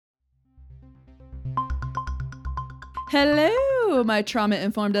Hello, my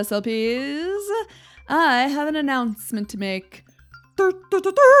trauma-informed SLPs. I have an announcement to make.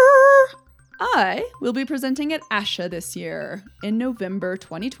 I will be presenting at ASHA this year in November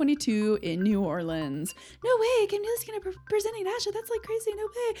 2022 in New Orleans. No way, Camille's going to be presenting at ASHA. That's like crazy. No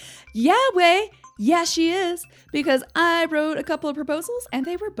way. Yeah, way. Yeah, she is. Because I wrote a couple of proposals and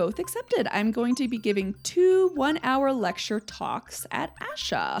they were both accepted. I'm going to be giving 2 one-hour lecture talks at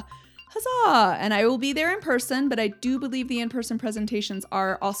ASHA. Huzzah! And I will be there in person, but I do believe the in-person presentations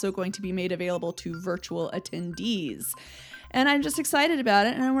are also going to be made available to virtual attendees. And I'm just excited about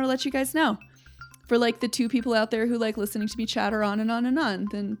it, and I want to let you guys know. For like the 2 people out there who like listening to me chatter on and on and on,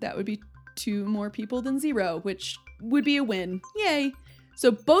 then that would be 2 more people than 0, which would be a win. Yay!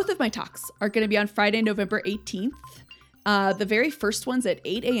 So both of my talks are going to be on Friday, November 18th. The very first one's at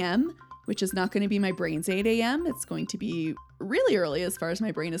 8 a.m., which is not going to be my brain's 8 a.m. It's going to be really early as far as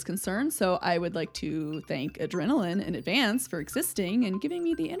my brain is concerned. So I would like to thank Adrenaline in advance for existing and giving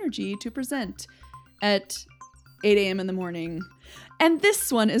me the energy to present at 8 a.m. in the morning. And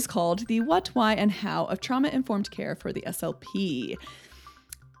this one is called The What, Why, and How of Trauma-Informed Care for the SLP.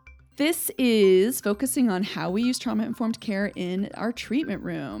 This is focusing on how we use trauma-informed care in our treatment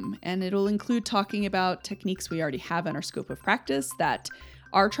room. And it'll include talking about techniques we already have in our scope of practice that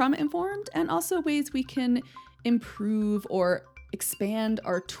are trauma-informed, and also ways we can improve or expand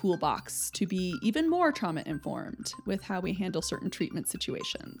our toolbox to be even more trauma-informed with how we handle certain treatment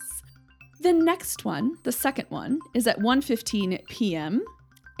situations. The next one, the second one, is at 1:15 p.m.,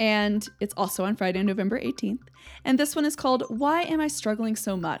 and it's also on Friday, November 18th. And this one is called Why Am I Struggling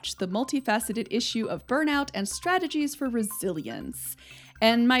So Much? The Multifaceted Issue of Burnout and Strategies for Resilience.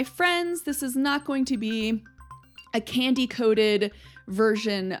 And my friends, this is not going to be a candy-coated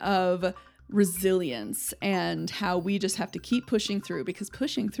version of resilience and how we just have to keep pushing through, because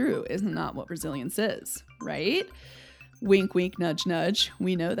pushing through is not what resilience is, right? Wink, wink, nudge, nudge.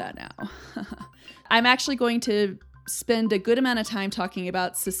 We know that now. I'm actually going to spend a good amount of time talking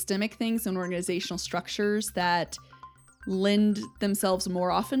about systemic things and organizational structures that lend themselves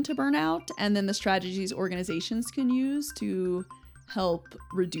more often to burnout, and then the strategies organizations can use to help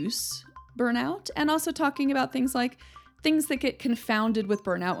reduce burnout, and also talking about things like things that get confounded with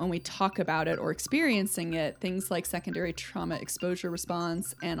burnout when we talk about it or experiencing it, things like secondary trauma exposure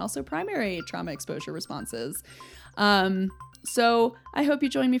response and also primary trauma exposure responses. So I hope you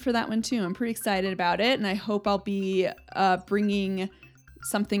join me for that one too. I'm pretty excited about it, and I hope I'll be bringing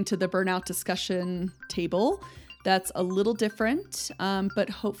something to the burnout discussion table that's a little different, but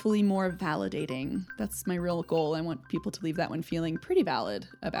hopefully more validating. That's my real goal. I want people to leave that one feeling pretty valid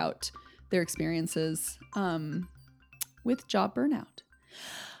about their experiences with job burnout.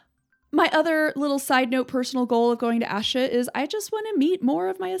 My other little side note personal goal of going to ASHA is I just want to meet more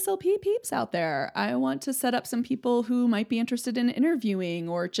of my SLP peeps out there. I want to set up some people who might be interested in interviewing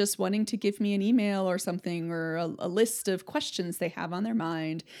or just wanting to give me an email or something, or a list of questions they have on their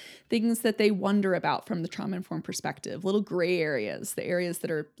mind, things that they wonder about from the trauma-informed perspective, little gray areas, the areas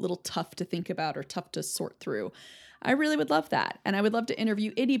that are a little tough to think about or tough to sort through. I really would love that. And I would love to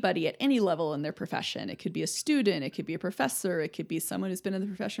interview anybody at any level in their profession. It could be a student, it could be a professor, it could be someone who's been in the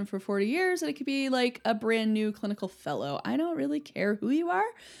profession for 40 years, and it could be like a brand new clinical fellow. I don't really care who you are,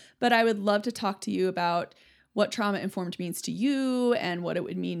 but I would love to talk to you about what trauma-informed means to you and what it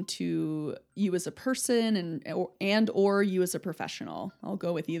would mean to you as a person and or you as a professional. I'll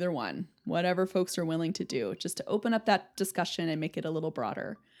go with either one, whatever folks are willing to do, just to open up that discussion and make it a little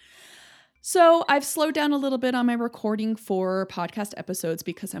broader. So I've slowed down a little bit on my recording for podcast episodes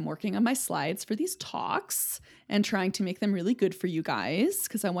because I'm working on my slides for these talks and trying to make them really good for you guys,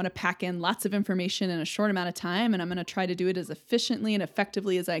 because I want to pack in lots of information in a short amount of time, and I'm going to try to do it as efficiently and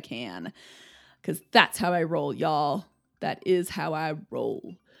effectively as I can, because that's how I roll, y'all. That is how I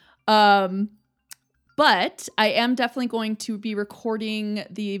roll. But I am definitely going to be recording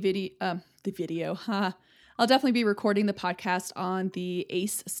I'll definitely be recording the podcast on the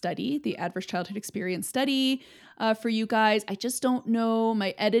ACE study, the Adverse Childhood Experience Study, for you guys. I just don't know.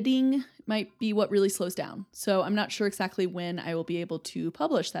 My editing might be what really slows down. So I'm not sure exactly when I will be able to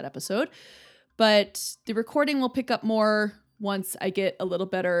publish that episode, but the recording will pick up more once I get a little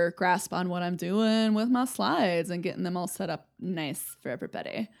better grasp on what I'm doing with my slides and getting them all set up nice for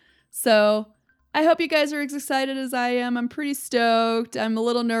everybody. So I hope you guys are as excited as I am. I'm pretty stoked. I'm a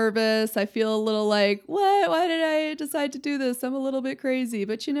little nervous. I feel a little like, what? Why did I decide to do this? I'm a little bit crazy.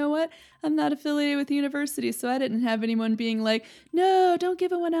 But you know what? I'm not affiliated with the university, so I didn't have anyone being like, no, don't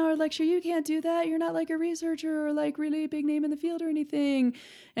give a 1-hour lecture. You can't do that. You're not like a researcher or like really a big name in the field or anything.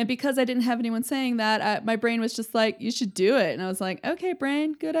 And because I didn't have anyone saying that, my brain was just like, you should do it. And I was like, okay,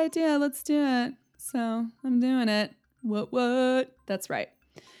 brain, good idea. Let's do it. So I'm doing it. What? That's right.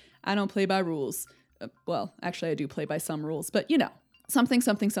 I don't play by rules. Well, actually, I do play by some rules, but something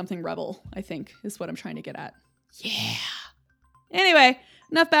rebel, I think, is what I'm trying to get at. Yeah. Anyway,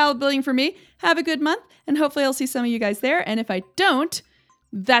 enough ballad building for me. Have a good month, and hopefully I'll see some of you guys there. And if I don't,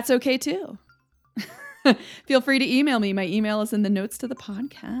 that's okay too. Feel free to email me. My email is in the notes to the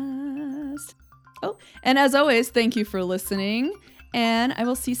podcast. Oh, and as always, thank you for listening, and I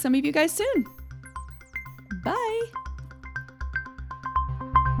will see some of you guys soon.